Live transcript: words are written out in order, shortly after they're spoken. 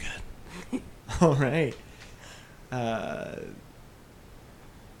All right. What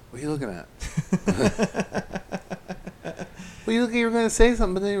are you looking at? Well, you were going to say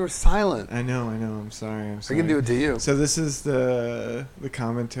something, but then you were silent. I know. I'm sorry. I can do it to you. So this is the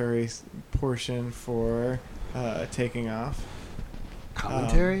commentary portion for Taking Off.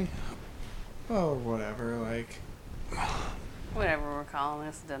 Commentary? Or whatever, like... Whatever we're calling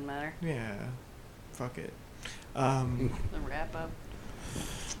this, it doesn't matter. Yeah. Fuck it. The wrap-up.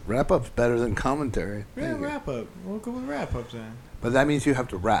 Wrap-up's better than commentary. Yeah, wrap-up. We'll go with wrap-up then. But that means you have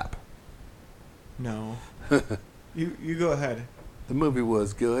to rap. No. You go ahead. The movie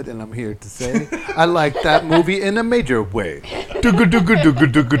was good, and I'm here to say I like that movie in a major way.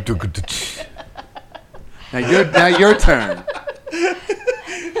 Now your turn.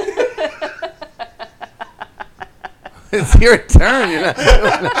 It's your turn.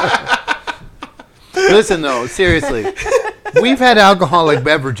 Listen, though, seriously. We've had alcoholic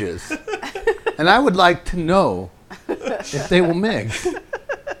beverages, and I would like to know if they will mix.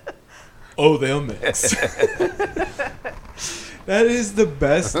 Oh, they'll mix. That is the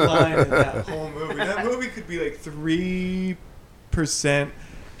best line in that whole movie. That movie could be like 3%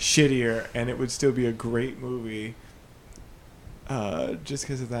 shittier, and it would still be a great movie. Just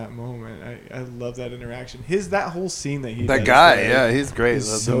because of that moment, I love that interaction. That whole scene that he that does guy, there yeah, he's great. The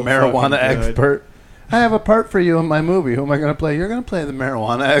so marijuana fucking good. expert. I have a part for you in my movie. Who am I going to play? You're going to play the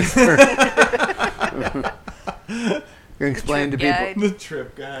marijuana expert. You can explain to people. The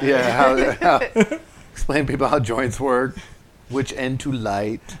trip guy. Yeah, how explain to people how joints work, which end to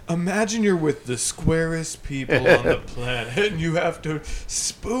light. Imagine you're with the squarest people on the planet, and you have to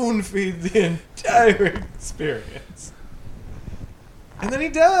spoon feed the entire experience. And then he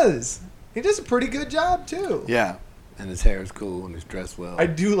does. He does a pretty good job too. Yeah, and his hair is cool and he's dressed well. I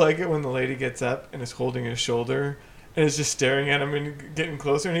do like it when the lady gets up and is holding his shoulder and is just staring at him and getting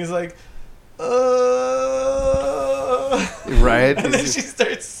closer, and he's like, Right? And then she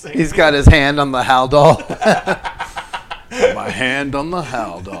starts singing. He's got his hand on the Haldol. My hand on the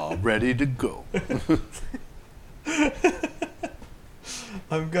Haldol, ready to go.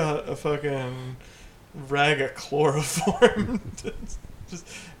 I've got a fucking rag of chloroform. Just,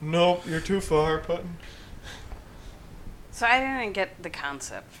 nope, you're too far, Puttin. So I didn't get the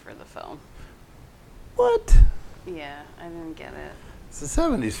concept for the film. What? Yeah, I didn't get it. It's a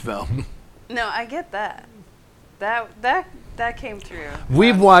 70s film. No, I get that. That came through.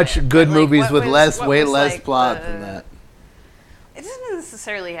 We've watched good But, movies what with was- what way was, less like, plot than that. It doesn't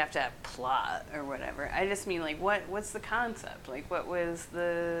necessarily have to have plot or whatever. I just mean, like, what's the concept? Like, what was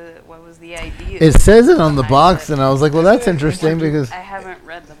the idea? It says it on the behind box, it? and I was like, well, that's interesting because... I haven't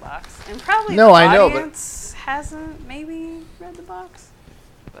read the box, and probably No, the I know, but- audience hasn't maybe read the box.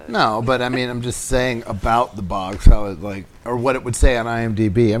 But No, but I mean, I'm just saying about the box, how it like, or what it would say on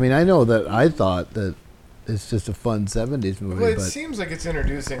IMDb. I mean, I know that I thought that it's just a fun 70s movie, Well, it but seems like it's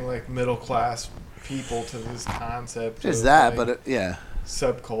introducing like middle class people to this concept. just of, that, like, but yeah.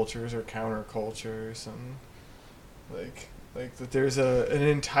 subcultures or countercultures, and like that there's an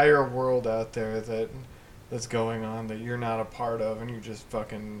entire world out there that's going on that you're not a part of, and you just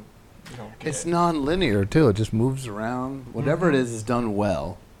fucking you don't get. It's non-linear, too. It just moves around. Whatever it is done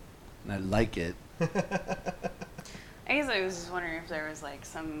well, and I like it. I guess I was just wondering if there was like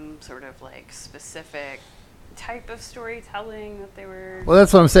some sort of like specific type of storytelling that they were. Well,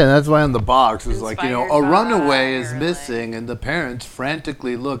 that's what I'm saying. That's why on the box is like, you know, a Inspired runaway by, is or, missing, and the parents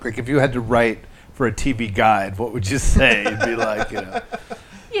frantically look. Like, if you had to write for a TV guide, what would you say? It'd be like, you know,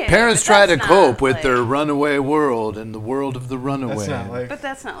 Yeah, parents but try to that's cope not, with like- their runaway world and the world of the runaway. That's not like. But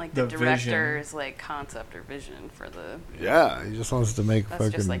that's not like the the director's vision. like concept or vision for the. Yeah, he just wants to make That's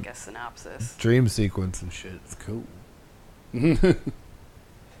fucking just like a synopsis. dream sequence and shit. It's cool.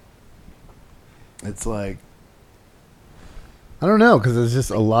 It's like, I don't know, because there's just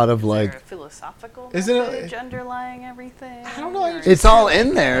a lot of Is there like, a philosophical Isn't it- message underlying everything? I don't know, you Or- just- it's all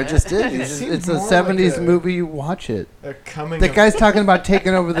in there. It just is. It It's, seems it's a more 70s like a- movie. You watch it. A coming. The of- guy's talking about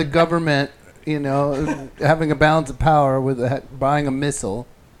taking over the government, you know, having a balance of power with buying a missile.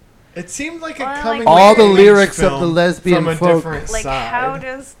 It seemed like Well, a I coming. like All of the age lyrics of film the lesbian from a folk. different Like, side. how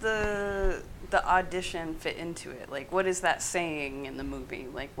does the audition fit into it? Like, what is that saying in the movie?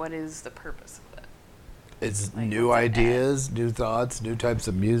 Like, what is the purpose of it? It's Like, new what's it ideas, new thoughts, new types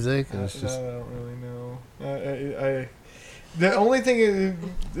of music. And it's I just, don't really know. I the only thing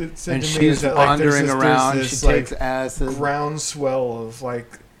it said and to me is she's that like, wandering there's around. this, She like, takes acid. groundswell of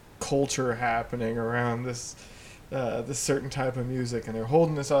like culture happening around this certain type of music, and they're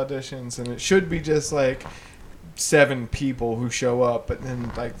holding this auditions, and it should be just like 7 people who show up, but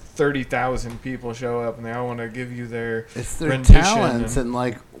then like 30,000 people show up, and they all want to give you their It's their rendition talents and- and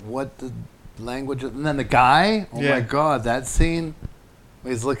like what the language. And then the guy, oh Yeah. my God, that scene.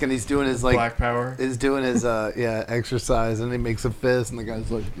 He's looking, he's doing his like, Black Power. he's doing his exercise, and he makes a fist, and the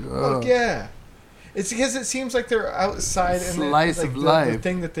guy's like, Look, yeah. It's because it seems like they're outside, and Slice like of the life.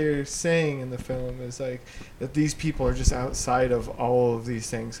 thing that they're saying in the film is like that these people are just outside of all of these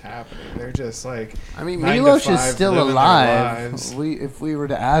things happening. They're just like, I mean, 9 to Milos is 5 still living their alive. lives. If we were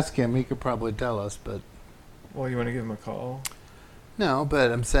to ask him, he could probably tell us, but well, you want to give them a call? no.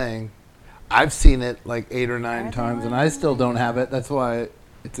 But I'm saying, I've seen it like 8 or 9 I times, and don't I still don't have it. That's why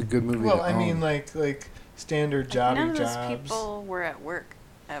it's a good movie. Well, to I mean, own. like standard None jobby of those jobs. people were at work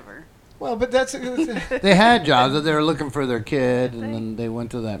ever. Well, but that's they had jobs that they were looking for their kid, and then they went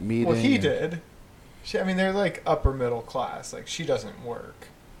to that meeting. well, he and- did. I mean, they're like upper middle class. Like she doesn't work.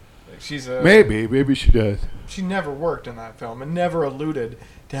 Like she's a Maybe she does. She never worked in that film and never alluded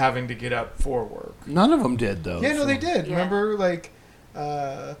to having to get up for work. None of them did though. Yeah, no, so- they did. Yeah. Remember, like,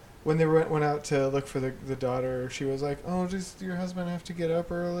 when they went out to look for the daughter, she was like, "Oh, does your husband have to get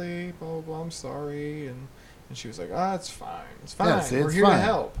up early? Blah blah blah. I'm sorry." And she was like, "Ah, it's fine. It's fine. Yes, We're it's here to fine."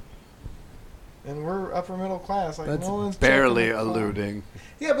 help." And we're upper middle class. Like That's no one's barely checking the clock. alluding.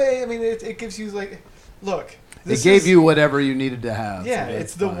 Yeah, but I mean, it gives you like, look. It gave you whatever you needed to have. Yeah, so that's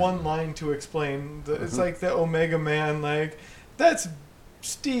it's the fine. one line to explain. It's Mhm. like the Omega Man, like, that's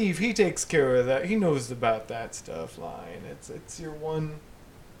Steve. He takes care of that. He knows about that stuff line. It's your one.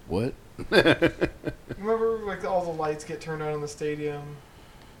 What? Remember, like all the lights get turned on in the stadium,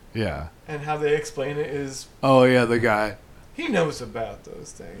 Yeah. and how they explain it is Oh yeah, the guy. he knows about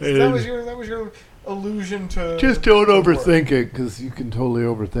those things. It That is. was your allusion to. Just don't the work. overthink it, because you can totally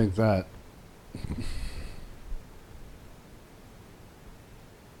overthink that.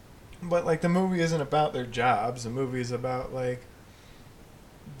 But like the movie isn't about their jobs. The movie is about like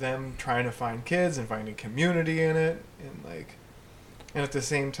them trying to find kids and finding community in it, and at the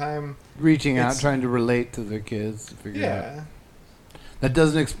same time, Reaching out, It's- trying to relate to their kids. To figure out. yeah. That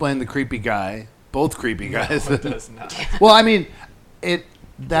doesn't explain the creepy guy. Both creepy guys. No, it does not. Well, I mean, it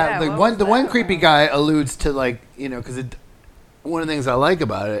Yeah, the what one was the one that creepy about? guy alludes to, like, because it. One of the things I like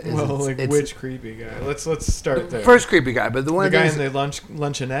about it is Well, like it's which creepy guy? Let's start there. first creepy guy, but the one the of the guy things, in the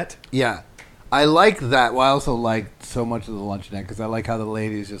luncheonette. yeah, I like that. Well, I also like so much of the luncheonette because I like how the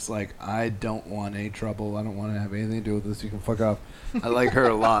lady's just like, I don't want any trouble. I don't want to have anything to do with this. You can fuck off. I like her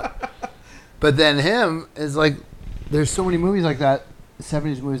a lot. But then him is like, there's so many movies like that,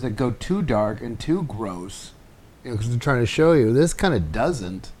 70s movies that go too dark and too gross. Because they're trying to show you. This kind of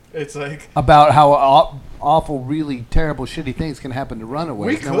doesn't. It's like About how awful, really terrible, shitty things can happen to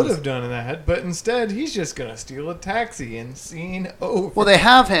runaways. we No could one's- have done that, but instead he's just gonna steal a taxi and scene over. Well, they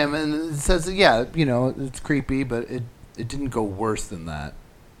have him, and it says, yeah, it's creepy, but it didn't go worse than that.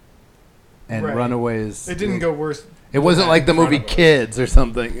 And Right. Runaways. it didn't go worse. It wasn't than like the in front movie of us. Kids or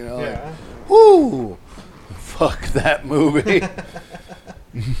something, you know. Like, Yeah. whoo! Fuck that movie. I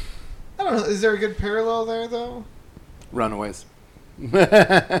don't know. Is there a good parallel there though? Runaways.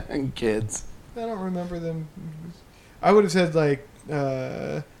 And Kids. I don't remember them. I would have said like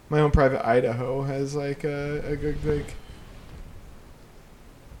My Own Private Idaho has like a good like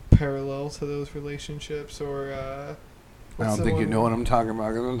parallel to those relationships, or I what's don't the think you one- know what I'm talking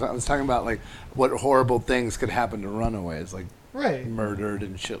about. I was talking about, like, what horrible things could happen to runaways, like Right. murdered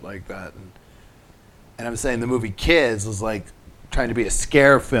and shit like that. And I'm saying the movie Kids was like trying to be a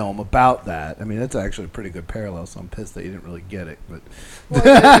scare film about that. I mean, that's actually a pretty good parallel, so I'm pissed that you didn't really get it. But Well,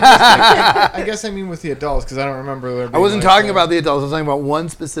 I guess I mean with the adults because I don't remember. There I being, wasn't like, talking about the adults. I was talking about one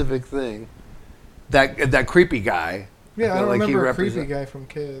specific thing. That creepy guy. Yeah, I feel don't like he remember a creepy represent- guy from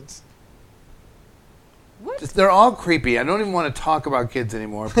Kids. What? Just, they're all creepy. I don't even want to talk about Kids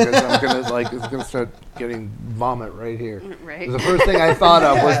anymore because I'm gonna start getting vomit right here. Right. The first thing I thought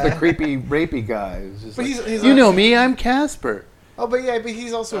of was the creepy rapey guy. It was just But like, he's you not- know me, I'm Casper. Oh, but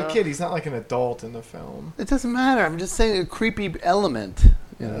he's also a kid. He's not like an adult in the film. It doesn't matter. I'm just saying a creepy element.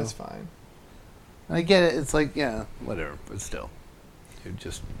 You know, That's fine. I get it. It's like, yeah, whatever. But still, you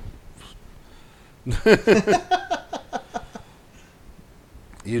just.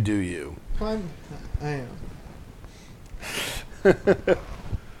 You do you. Fine. I am.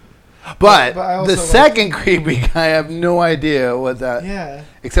 But I also the like- second creepy guy, I have no idea what that. Yeah.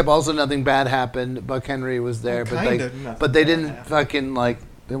 Except also nothing bad happened. Buck Henry was there, Well, but they nothing they bad didn't happened. fucking like.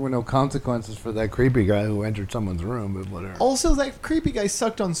 There were no consequences for that creepy guy who entered someone's room, but whatever. Also, that creepy guy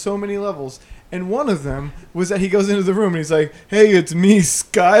sucked on so many levels, and one of them was that he goes into the room and he's like, "Hey, it's me,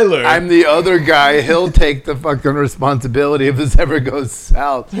 Skylar." I'm the other guy. He'll take the fucking responsibility if this ever goes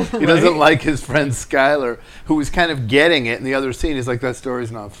south. He doesn't Right? like his friend Skylar, who was kind of getting it in the other scene. He's like, that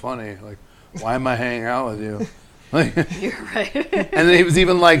story's not funny. Like, why am I hanging out with you? Like, You're right. and then he was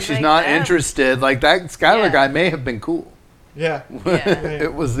even like, He's she's like, not "That- interested. Like, that Skylar Yeah. guy may have been cool. Yeah. Yeah.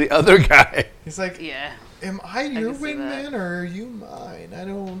 It was the other guy. He's like, Yeah. am I your can see that. wingman or are you mine? I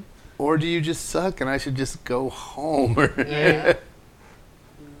don't. Or do you just suck and I should just go home? Or Yeah.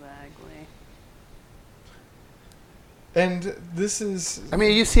 Exactly. And this is. I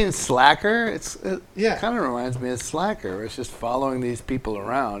mean, you've seen Slacker. It Yeah. kind of reminds me of Slacker. Where it's just following these people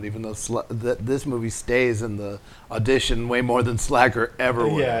around, even though this movie stays in the audition way more than Slacker ever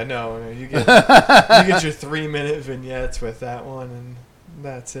would. Yeah, no, you get your 3-minute vignettes with that one, and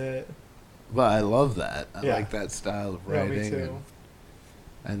that's it. But I love that. I Yeah. like that style of Yeah, writing. me too.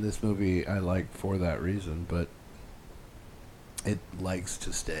 And this movie I like for that reason, but it likes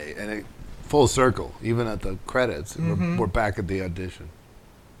to stay. And it full circle, even at the credits. Mhm. We're back at the audition.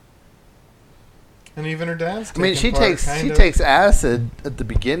 And even her dad's. I mean, she taking part, takes kind of. takes acid at the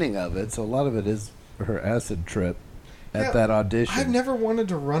beginning of it, so a lot of it is her acid trip at Yeah, that audition. I've never wanted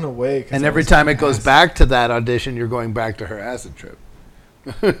to run away. 'Cause and I every was time on it goes acid. back to that audition, you're going back to her acid trip.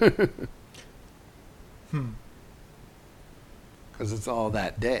 Because it's all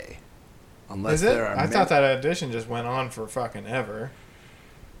that day. Unless Is it? there are I thought that audition just went on for fucking ever.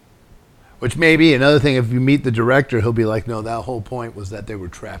 Which may be another thing. If you meet the director, he'll be like, no, that whole point was that they were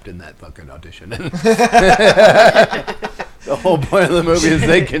trapped in that fucking audition. The whole point of the movie is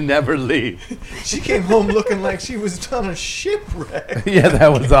they can never leave. She came home looking like she was on a shipwreck. Yeah,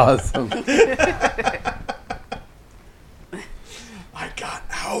 that was awesome. I got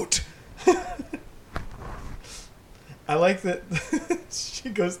out. I like that she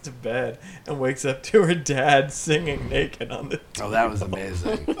goes to bed and wakes up to her dad singing naked on the Oh, that was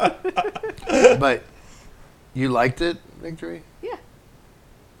amazing. But you liked it, Victory? Yeah.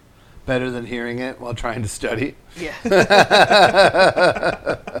 Better than hearing it while trying to study? Yeah.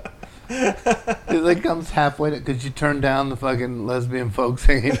 It like comes halfway to, could you turn down the fucking lesbian folk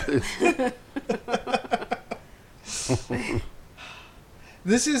singing?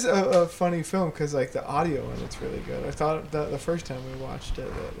 This is a funny film because like the audio in it's really good. I thought that the first time we watched it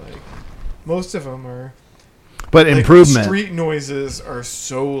that like most of them are But like, improvement. street noises are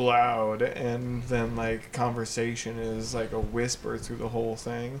so loud, and then like conversation is like a whisper through the whole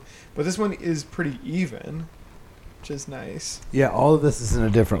thing. But this one is pretty even, which is nice. Yeah, all of this is in a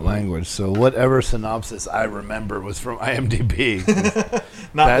different language. So whatever synopsis I remember was from IMDb.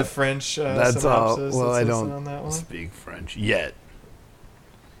 Not That- the French That's all. synopsis. Well, that's I listed don't on that one. speak French yet.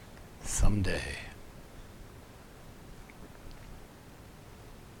 Someday.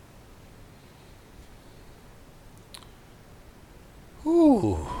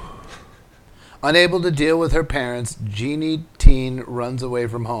 Ooh. Unable to deal with her parents, Jeannie Teen runs away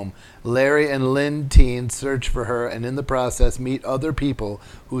from home. Larry and Lynn Teen search for her and in the process meet other people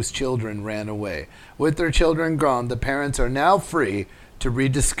whose children ran away. With their children gone, the parents are now free to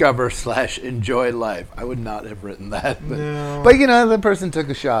rediscover / enjoy life. I would not have written that. No. But you know, the person took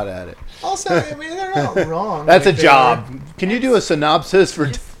a shot at it. Also, I mean, they're not wrong. That's Like, a job. Can you do a synopsis for...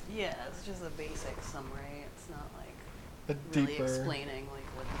 Just, yeah, it's just a basic summary. It's not like A really deeper. explaining like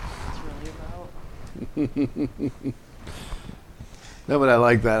what it's really about. No, but I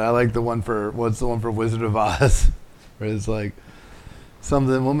like that. I like the one for... What's the one for Wizard of Oz? Where it's like... Some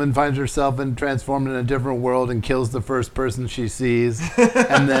woman finds herself transformed in a different world and kills the first person she sees,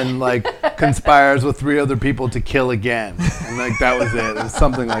 and then like conspires with 3 other people to kill again. And like that was it. It was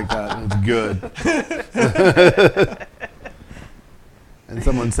something like that. It was good. And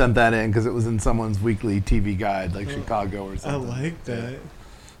someone sent that in because it was in someone's weekly TV guide, like Chicago or I something. like that.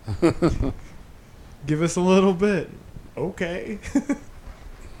 Give us a little bit. Okay.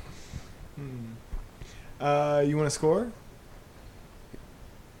 You want to score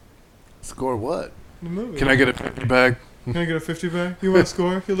Score what? the movie? Can I get a 50 back? Can I get a 50 back? You want to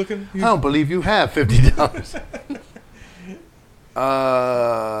score? You looking? I don't believe you have $50.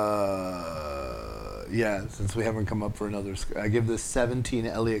 Yeah, since we haven't come up for another score, I give this 17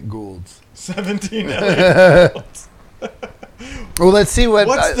 Elliot Goulds. 17 Elliot. Well, let's see what...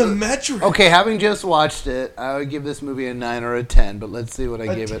 What's the metric? Okay, having just watched it, I would give this movie a 9 or a 10, but let's see what I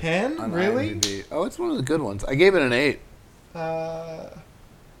A gave 10? it on Really? IMDb. Oh, it's one of the good ones. I gave it an 8. But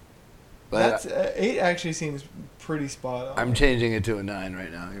That's 8 actually seems pretty spot on. I'm changing it to a 9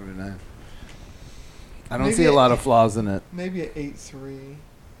 right now. Give it a 9. I don't Maybe see a lot of flaws in it. Maybe an 8.3,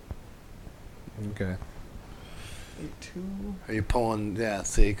 Okay. 8.2. Are you pulling... Yeah,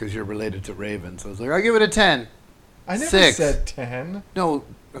 see, because you're related to Raven. So I was like, I'll give it a 10. I never 6. said 10. No,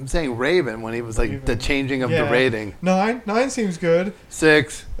 I'm saying Raven when he was like the Raven. changing of Yeah. the rating. 9. 9 seems good.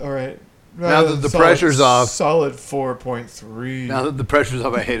 6. All right. Now that the pressure's off. Solid 4.3. Now that the pressure's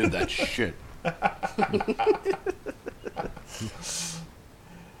off, I hated that shit.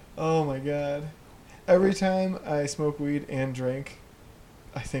 Oh my god. Every time I smoke weed and drink,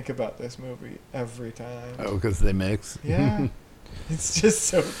 I think about this movie every time. Oh, because they mix. Yeah. It's just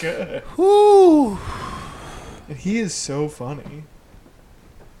so good. Whoo! And he is so funny.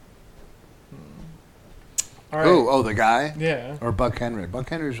 All right. Oh, the guy? Yeah. Or Buck Henry. Buck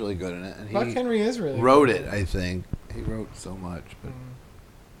Henry's really good in it. And Buck he Henry is really wrote good. it, I think. He wrote so much.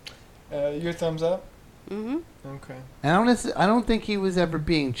 But Your thumbs up? Mm-hmm. Okay. and I don't think he was ever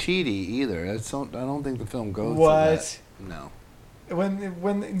being cheaty either. I don't think the film goes to What? that. No. When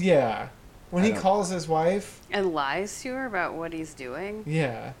I he don't- calls his wife, And lies to her about what he's doing.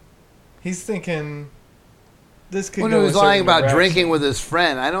 yeah, he's thinking this could. When go he was a lying certain about direction. drinking with his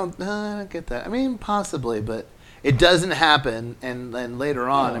friend, I don't get that. I mean, possibly, but it doesn't happen. And then later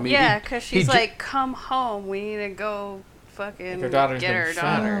on, I mean, Yeah, because he she's ju- like, "Come home. We need to go fucking Her daughter's get been her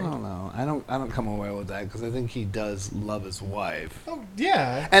found. daughter." I don't know. I don't come away with that because I think he does love his wife. Oh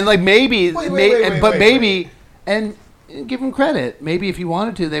yeah. And like maybe, Wait, maybe, and give him credit. Maybe if he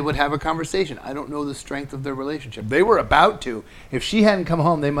wanted to, they would have a conversation. I don't know the strength of their relationship. They were about to. If she hadn't come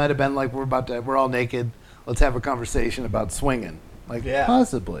home, they might have been like, we're all naked. Let's have a conversation about swinging. Like Yeah.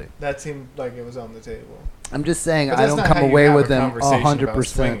 possibly. That seemed like it was on the table. I'm just saying But I that's don't not come how you away have with a them conversation about 100%.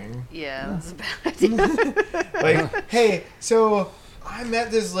 swinging. Yeah, that's a bad idea. Like, hey, so I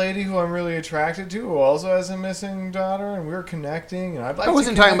met this lady who I'm really attracted to, who also has a missing daughter, and we're connecting. And I'd like I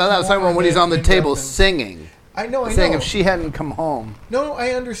wasn't talking about that. I was talking about when he's on the table singing. I know. Saying if she hadn't come home. No, I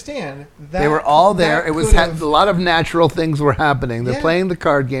understand. That, They were all there. that It was could've- a lot of natural things were happening. They're Yeah. playing the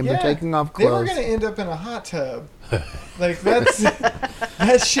card game. Yeah. They're taking off They were clothes. gonna end up in a hot tub. Like that's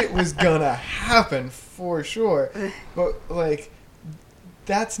that shit was gonna happen for sure. But like,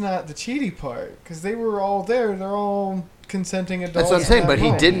 that's not the cheaty part because they were all there. They're all consenting adults. That's what I'm in saying. that But he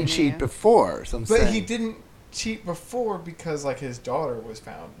moment. didn't Yeah. cheat before. So I'm But saying. he didn't cheat before because like his daughter was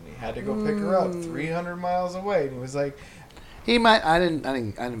found and he had to go pick her up 300 miles away. And he was like, He might. I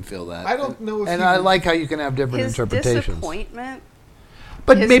didn't feel that. I don't know if And he I was- like how you can have different His interpretations. disappointment.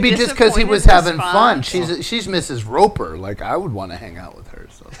 But his maybe just because he was disappointed having fun. response. She's Mrs. Roper. Like I would want to hang out with her.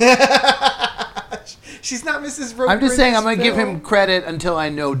 So she's not Mrs. Roper. I'm just in saying this I'm gonna give him film. credit until I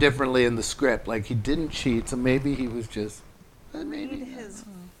know differently in the script. Like he didn't cheat, so maybe he was just. Maybe Read his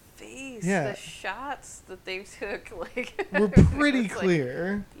face. Yeah. The shots that they took, like We're it pretty was like,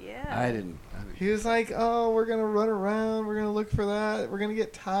 clear. yeah. I didn't. He was like, "Oh, we're gonna run around. We're gonna look for that. We're gonna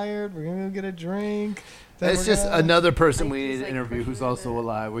get tired. We're gonna go get a drink." then It's we're just gonna-" another person Like, we he's, need to like, interview who's pushing also it.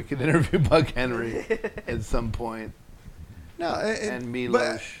 alive. We could interview Buck Henry at some point. No, and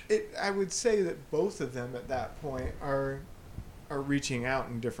Milos. But I would say that both of them at that point are reaching out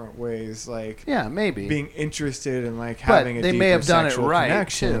in different ways, like Yeah, maybe. being interested in like But having a they deeper may have done it sexual right,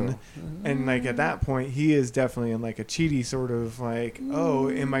 connection. too. And like at that point, he is definitely in like a cheaty sort of like, oh,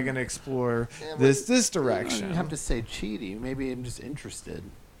 am I going to explore Yeah, but this You direction? don't have to say cheaty. Maybe I'm just interested.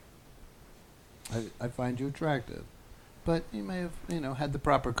 I find you attractive. But you may have, had the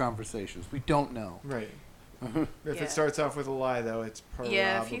proper conversations. We don't know. Right. If Yeah. it starts off with a lie, though, it's probably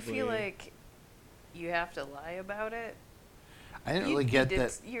Yeah, if you feel like you have to lie about it, I didn't you- really get you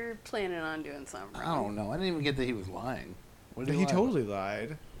that. did- You're planning on doing something I wrong. don't know. I didn't even get that he was lying. What did he lie about? totally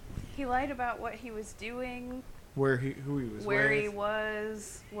lied. He lied about what he was doing, Who he was where with. he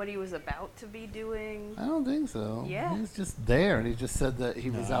was, what he was about to be doing. I don't think so. Yeah. He was just there, and he just said that he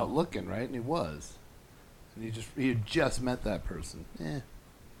was No. out looking, right? And he was. And he had just met that person.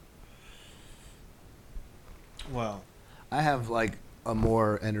 Well, I have like a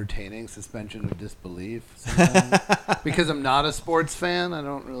more entertaining suspension of disbelief sometimes. Because I'm not a sports fan. I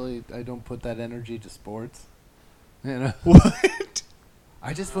don't put that energy to sports. what?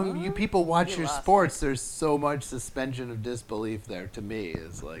 I just when you people watch You your lost sports, there's so much suspension of disbelief there. To me,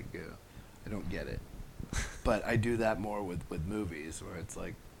 is like I don't get it. But I do that more with movies, where it's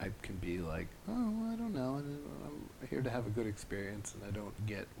like I can be like, oh, I don't know, I'm here to have a good experience, and I don't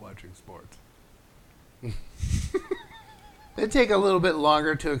get watching sports. They take a little bit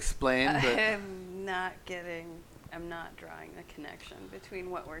longer to explain, but I'm not drawing the connection between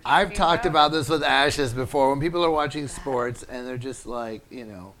what we're talking I've talked about this with Ashes before. When people are watching sports and they're just like,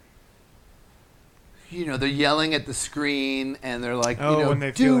 they're yelling at the screen and they're like, when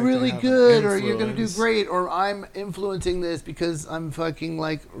they do feel like they really have an good, or you're gonna do influence. great, or I'm influencing this because I'm fucking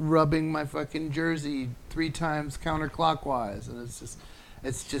like rubbing my fucking jersey 3 times counterclockwise, and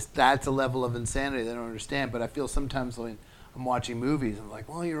it's just that's a level of insanity they don't understand. But I feel sometimes when I'm watching movies, I'm like,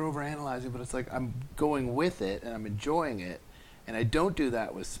 well, you're overanalyzing, but it's like I'm going with it and I'm enjoying it, and I don't do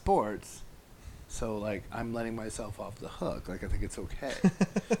that with sports. So like I'm letting myself off the hook. Like I think it's okay.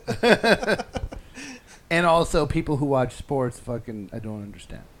 And also, people who watch sports, fucking, I don't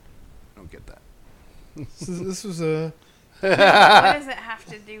understand. I don't get that. This was a. What does it have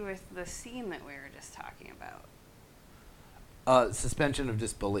to do with the scene that we were just talking about? Suspension of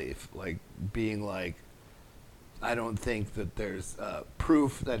disbelief, like being like, I don't think that there's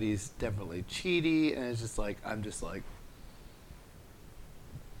proof that he's definitely cheaty, and it's just like I'm just like,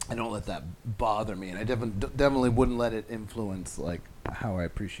 I don't let that bother me, and I definitely wouldn't let it influence like how I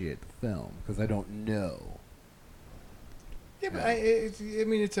appreciate the film because I don't know. Yeah, but I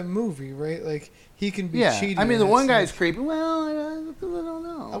mean, it's a movie, right? Like he can be cheating. I mean, the and one it's guy's not- creepy. Well, I don't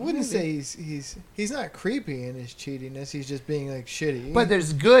know. I wouldn't Maybe. say he's not creepy in his cheatiness. He's just being like shitty. But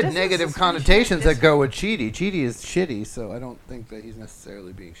there's good This is negative suspension of connotations that dis- go with cheaty. Cheaty is shitty, so I don't think that he's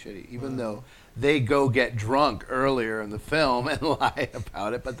necessarily being shitty, even though they go get drunk earlier in the film and lie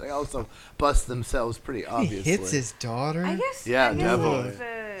about it, but they also bust themselves pretty he obviously. hits his daughter. I guess. Yeah, I guess definitely.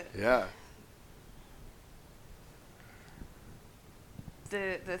 like Yeah.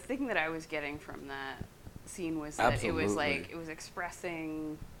 the thing that I was getting from that scene was that it was like Absolutely. it was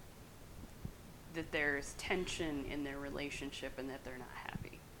expressing that there's tension in their relationship and that they're not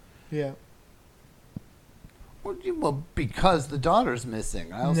happy. Yeah. Well, because the daughter's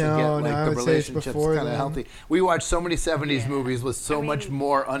missing. I also No, get no, like I the would say it's relationship's before kind of then. healthy. We watch so many 70s Yeah. movies with so I much mean-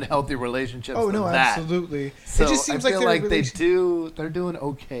 more unhealthy relationships Oh than no, that. absolutely. So it just seems I feel like, like they're doing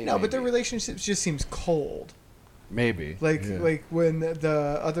okay. No, but their maybe. relationship just seems cold. Maybe. Like Yeah. like when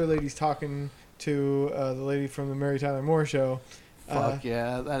the other lady's talking to the lady from the Mary Tyler Moore Show. Fuck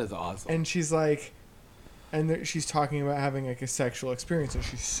yeah, that is awesome. And she's like, she's talking about having like a sexual experience, and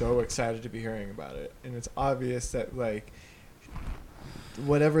she's so excited to be hearing about it. And it's obvious that like,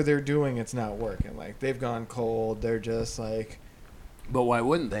 whatever they're doing, it's not working. Like they've gone cold. They're just like, But why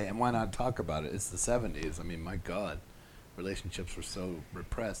wouldn't they? And why not talk about it? It's the 70s. I mean, my God, relationships were so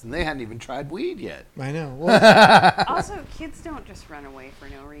repressed, and they hadn't even tried weed yet. I know. Well, Also, kids don't just run away for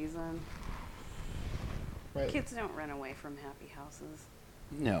no reason. right. Kids don't run away from happy houses.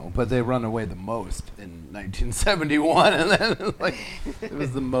 No, but they run away the most in 1971, and then like it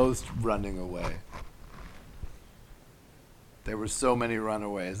was the most running away. There were so many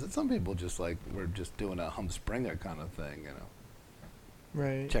runaways that some people just like were just doing a Humspringer kind of thing, you know,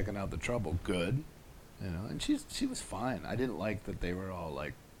 Right. checking out the trouble. Good, you know, and she was fine. I didn't like that they were all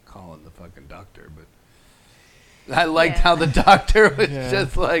like calling the fucking doctor, but I liked Yeah. how the doctor was Yeah.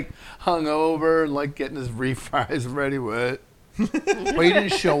 just like hung over and like getting his refries ready with. Well, he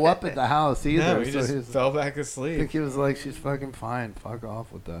didn't show up at the house either. No, he so just he's- fell back I asleep. think he was like, she's fucking fine. Fuck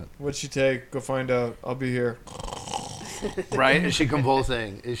off with that. What'd she take? Go find out. I'll be here. Right? Is she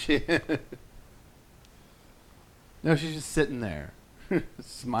convulsing? Is she? No, she's just sitting there,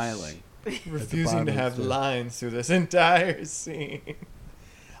 smiling. Refusing to bottom have of the- lines through this entire scene.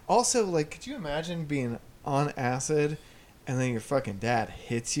 Also, like, could you imagine being on acid and then your fucking dad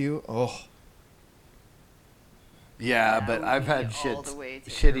hits you? Oh, Yeah, That but would I've be had all the way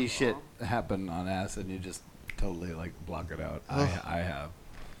shitty shit terrible. happen on acid, and you just totally like block it out. Ugh. I have.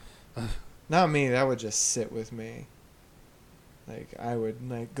 not me. That would just sit with me. Like, I would,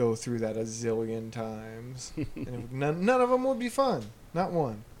 like, go through that a zillion times. And it would, none of them would be fun. Not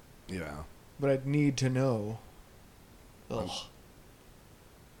one. Yeah. But I'd need to know. Ugh.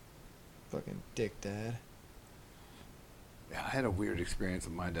 Fucking dick dad. Yeah, I had a weird experience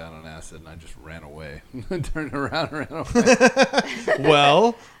with my dad on acid, and I just ran away. Turned around, and ran away.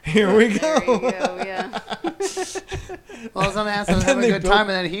 Well, here we There you go. go, yeah. Well, I was on acid, And and then having a they good built- time,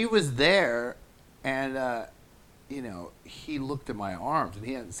 and then he was there, and you know, he looked at my arms, and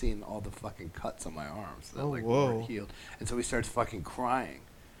he hadn't seen all the fucking cuts on my arms that Oh, like whoa. weren't healed, and so he starts fucking crying,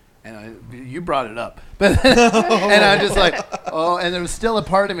 and you brought it up, but and I'm just like, oh, and there was still a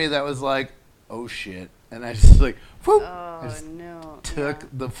part of me that was like, oh shit, and I just like, whoop, I Oh just no. took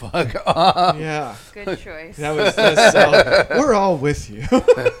the fuck off. Yeah. Yeah. Good choice. We're all with you.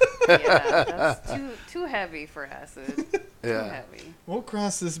 Yeah, that's too heavy for acid. Too Yeah. heavy. We'll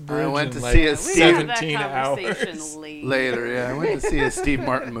cross this bridge went in to like see a We Steve- can have that 17 conversation hours. Later, yeah, I went to see a Steve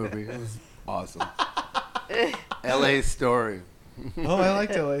Martin movie. It was awesome. L.A. Story. Oh, I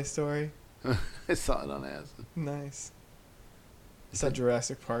liked LA Story. I saw it on acid. Nice. Saw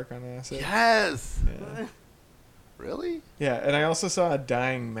Jurassic Park on acid. Yes. Yeah. Really? Yeah, and I also saw A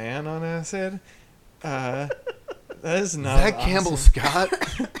Dying Man on acid. That is Is not that awesome. Campbell Scott?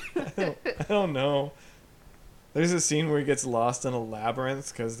 I don't know. There's a scene where he gets lost in a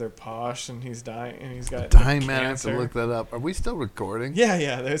labyrinth because they're posh and he's dying and he's got Dying Man. I have to cancer. look that up. Are we still recording?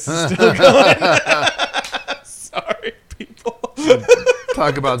 Yeah, this is still going. Sorry, people.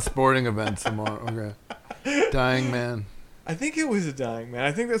 Talk about sporting events tomorrow. Okay. Dying Man. I think it was a dying man.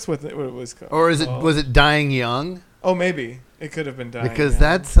 I think that's what it was called. Or was it Dying Young? Oh, maybe it could have been dying. Because Young.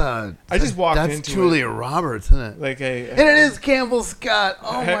 that's I just walked that's into Julia Roberts, isn't it? like And it is Campbell Scott.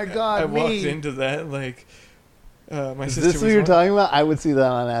 Oh my God! I walked into that like my Is sister. this was what you're on- talking about? I would see that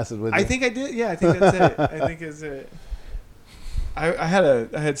on acid with you. I think I did. Yeah, I think that's it. I think it's it. I had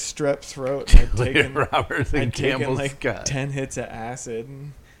strep throat. And I'd Julia taken, Roberts and I'd taken Campbell like Scott. 10 hits of acid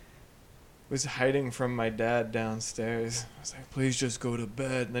and was hiding from my dad downstairs. I was like, please just go to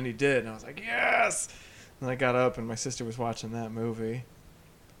bed. And then he did. And I was like, yes. And I got up and my sister was watching that movie.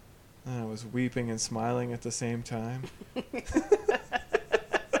 And I was weeping and smiling at the same time.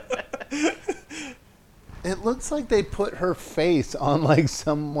 It looks like they put her face on like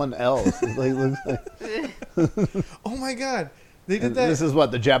someone else. It like, looks like Oh my God. They did that. This is what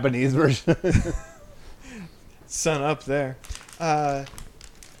the Japanese version. Sun up there.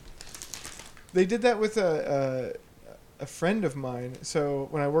 They did that with a friend of mine. So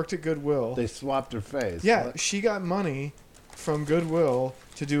when I worked at Goodwill, They swapped her face. yeah, What? she got money from Goodwill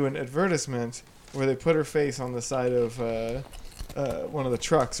to do an advertisement where they put her face on the side of one of the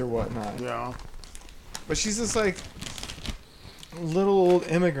trucks or whatnot. Yeah. But she's this like little old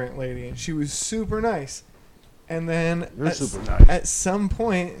immigrant lady, and she was super nice. And then You're super nice. at some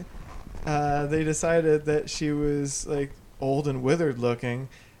point, they decided that she was like old and withered looking,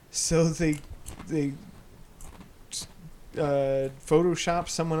 so they photoshopped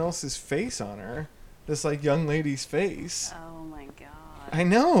someone else's face on her, this like young lady's face. Oh my god. I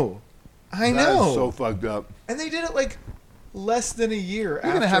know. That know. is so fucked up. And they did it like less than a year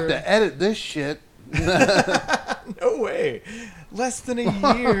You're gonna have to edit this shit. No way. Less than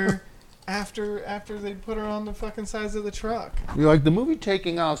a year after they put her on the fucking sides of the truck. You're like, the movie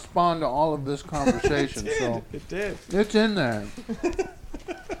Taking Off spawned all of this conversation, so It did. it's in there.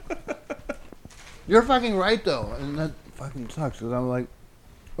 You're fucking right though, and that fucking sucks. Cause I'm like,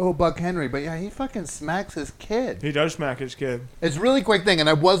 oh, Buck Henry, but yeah, he fucking smacks his kid. He does smack his kid. It's a really quick thing, and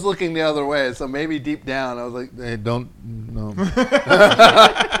I was looking the other way, so maybe deep down I was like, hey, don't, no.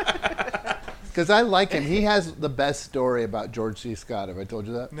 Because I like him. He has the best story about George C. Scott. Have I told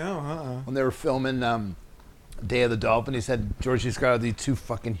you that? No, When they were filming Day of the Dolphin, he said George C. Scott had these two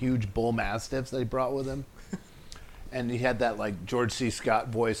fucking huge bull mastiffs that he brought with him. And he had that like George C. Scott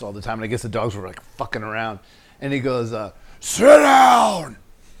voice all the time. And I guess the dogs were like fucking around. And he goes, sit down!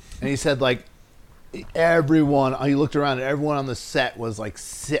 And he said like everyone, he looked around and everyone on the set was like,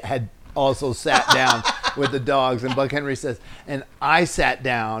 had also sat down with the dogs. And Buck Henry says, and I sat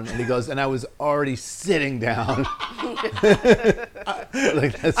down. And he goes, and I was already sitting down.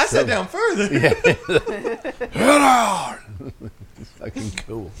 Like, that's I so- sat down further. Yeah. Sit down! It's fucking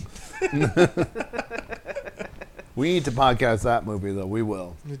cool. We need to podcast that movie, though. We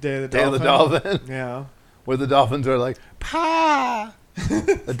will. The Day of the Day of Dolphin. the Dolphin. Yeah. Where the dolphins are like, pa!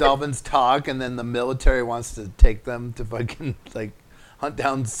 The dolphins talk, and then the military wants to take them to fucking, like, hunt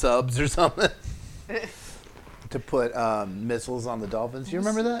down subs or something. To put missiles on the dolphins. You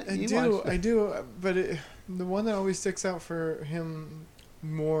remember that? I You do. watched it. I do. But the one that always sticks out for him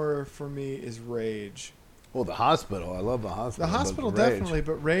more for me is Rage. Well, the hospital. I love the hospital. The but hospital Rage. definitely,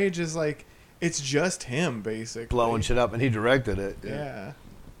 but Rage is like, it's just him basically. Blowing shit up, and he directed it. Yeah.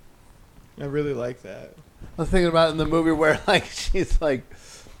 I really like that. I was thinking about it in the movie where, like, she's like,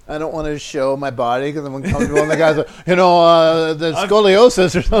 I don't want to show my body because I'm uncomfortable. And the guy's like, the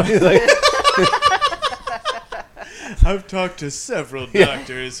scoliosis or something. He's like, I've talked to several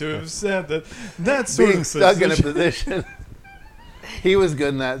doctors who have said that sort being of stuck in a position- position. He was good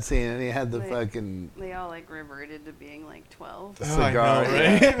in that scene, and he had the Like- fucking. They all like reverted to being like 12. The Oh, I cigar, know,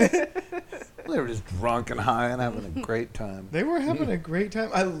 right? They were just drunk and high and having a great time. They were having a great time.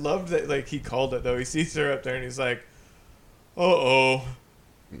 I loved that. Like he called it though. He sees her up there and he's like, "Uh-oh,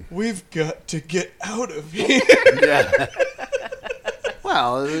 we've got to get out of here." Yeah.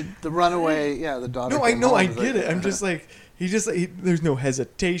 Well, the runaway, yeah, the daughter. No, I came know, home, I was get like, it. I'm just like, there's no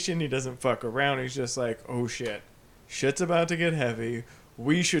hesitation. He doesn't fuck around. He's just like, "Oh shit, shit's about to get heavy.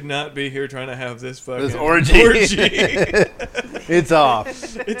 We should not be here trying to have this fucking This orgy. It's off.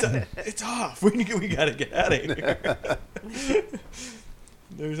 It's off. We gotta get out of here."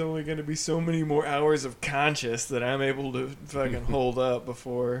 There's only going to be so many more hours of conscious that I'm able to fucking hold up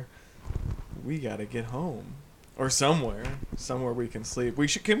before we got to get home or somewhere we can sleep.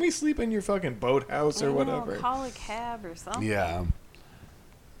 Can we sleep in your fucking boathouse or I know, whatever? Call a cab or something. Yeah.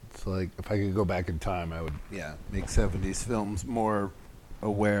 It's like, if I could go back in time, I would, make 70s films more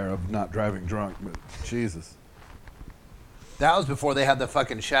aware of not driving drunk, but Jesus. That was before they had the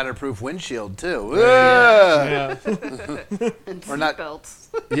fucking shatterproof windshield, too. Yeah. And Or not- seatbelts.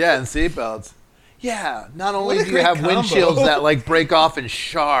 Yeah, and seatbelts. Yeah, not only What a do you great have combo. windshields that like break off in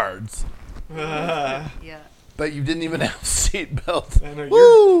shards, Yeah. but you didn't even have seat belts. I know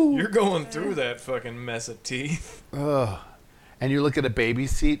Woo! you're going through that fucking mess of teeth. Ugh. And you look at a baby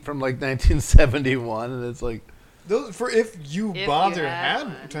seat from like 1971, and it's like Those for if you If bother you had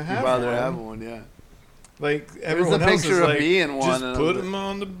one. to you have bother one. have one, yeah. Like There's everyone a else picture is of like, me in one, just and put I'm them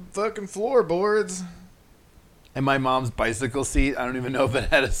on the fucking floorboards. And my mom's bicycle seat, I don't even know if it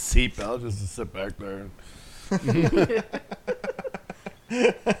had a seat belt, just to sit back there.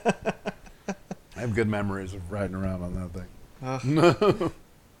 I have good memories of riding around on that thing.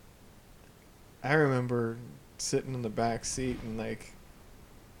 I remember sitting in the back seat and like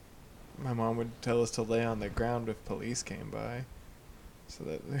my mom would tell us to lay on the ground if police came by, so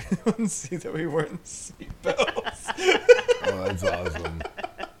that they wouldn't see that we weren't in seatbelts. Oh, that's awesome.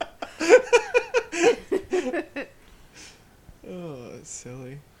 Oh, it's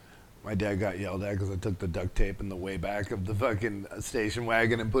silly. My dad got yelled at because I took the duct tape in the way back of the fucking station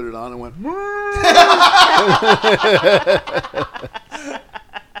wagon and put it on and went.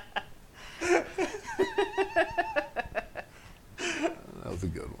 That was a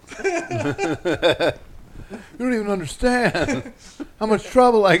good one. You don't even understand how much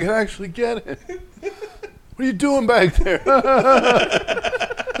trouble I could actually get in. What are you doing back there?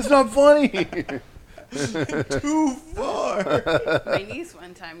 It's not funny. Too far. My niece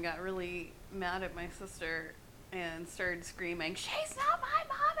one time got really mad at my sister and started screaming, "She's not my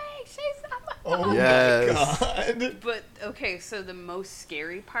mommy! She's not my Oh mommy!" Yes. my god. But, okay, so the most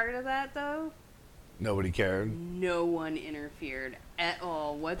scary part of that, though, Nobody cared. no one interfered at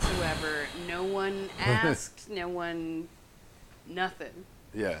all whatsoever. No one asked, nothing.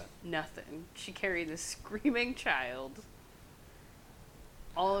 Yeah. Nothing. She carried a screaming child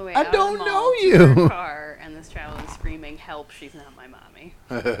all the way I out don't of the know mall to you. her car, and this child is screaming, "Help, she's not my mommy."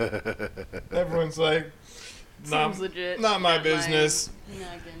 Everyone's like, Seems legit. not my business.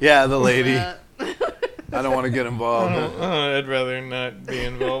 Yeah, the lady. Uh, I don't want to get involved. I'd rather not be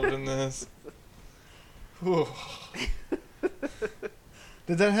involved in this. Whew.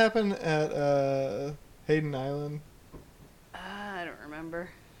 Did that happen at Hayden Island? I don't remember.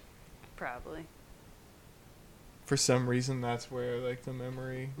 Probably. For some reason, that's where like the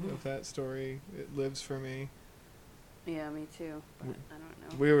memory of that story it lives for me. Yeah, me too. But I don't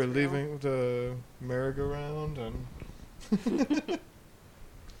know. We were It's real. leaving the merry-go-round and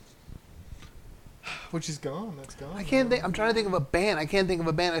which is gone. That's gone. I can't think. I'm trying to think of a band. I can't think of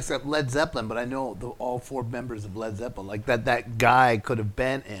a band except Led Zeppelin, but I know all four members of Led Zeppelin. Like that guy could have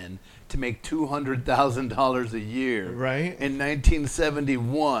been in to make $200,000 a year, Right? in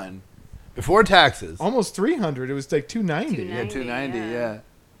 1971, before taxes. Almost 300. It was like 290. Yeah, 290. yeah. Yeah.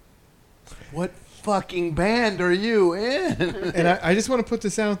 What fucking band are you in? And I just want to put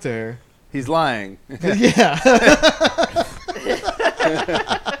this out there. He's lying. Yeah.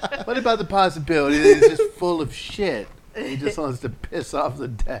 What about the possibility that he's just full of shit? He just wants to piss off the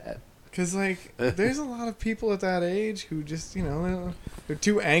dad. Because, like, there's a lot of people at that age who just, you know, they're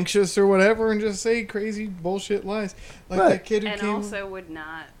too anxious or whatever and just say crazy bullshit lies. Like Right. that kid who And came... also would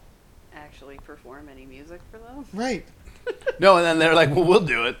not actually perform any music for them. Right. No, and then they're like, well, we'll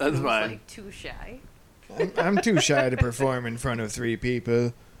do it. That's He was, fine. like, too shy. I'm too shy to perform in front of 3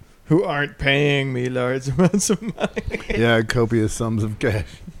 people who aren't paying me large amounts of money. Yeah, copious sums of cash.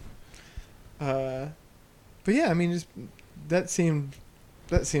 But yeah, I mean, just that seemed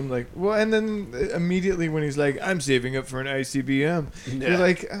like well, and then immediately when he's like, "I'm saving up for an ICBM," Yeah. you're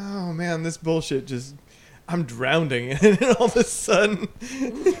like, "Oh man, this bullshit just I'm drowning in it." And all of a sudden,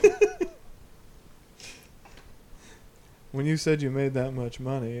 when you said you made that much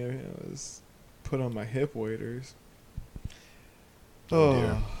money, I was put on my hip waders. Oh,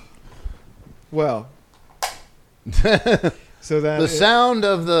 dear. Well. So that The sound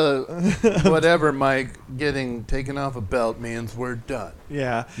of the whatever mic getting taken off a belt means we're done.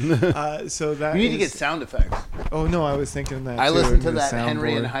 yeah. So that You need to get is- sound effects. Oh no, I was thinking that. I too, listened to the that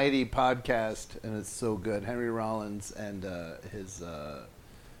Henry and soundboard. Heidi podcast, and it's so good. Henry Rollins and his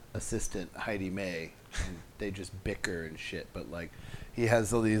assistant Heidi May, and they just bicker and shit. But like, he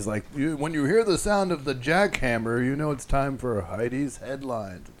has all these like, when you hear the sound of the jackhammer, you know it's time for Heidi's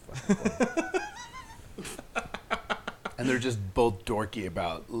headlines. It's fucking funny. And they're just both dorky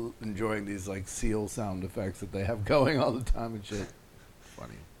about enjoying these like seal sound effects that they have going all the time and shit.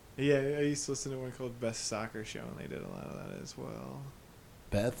 Funny. Yeah, I used to listen to one called Best Soccer Show, and they did a lot of that as well.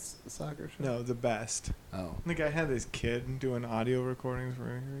 Beth's soccer show? No, the best. Oh, I think I had this kid doing audio recordings for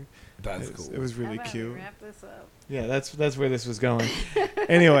her. that's it was, cool. It was How really about we cute. wrap this up? Yeah, that's where this was going.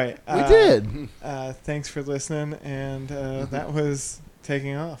 Anyway, we did. Thanks for listening, and that was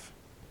Taking Off.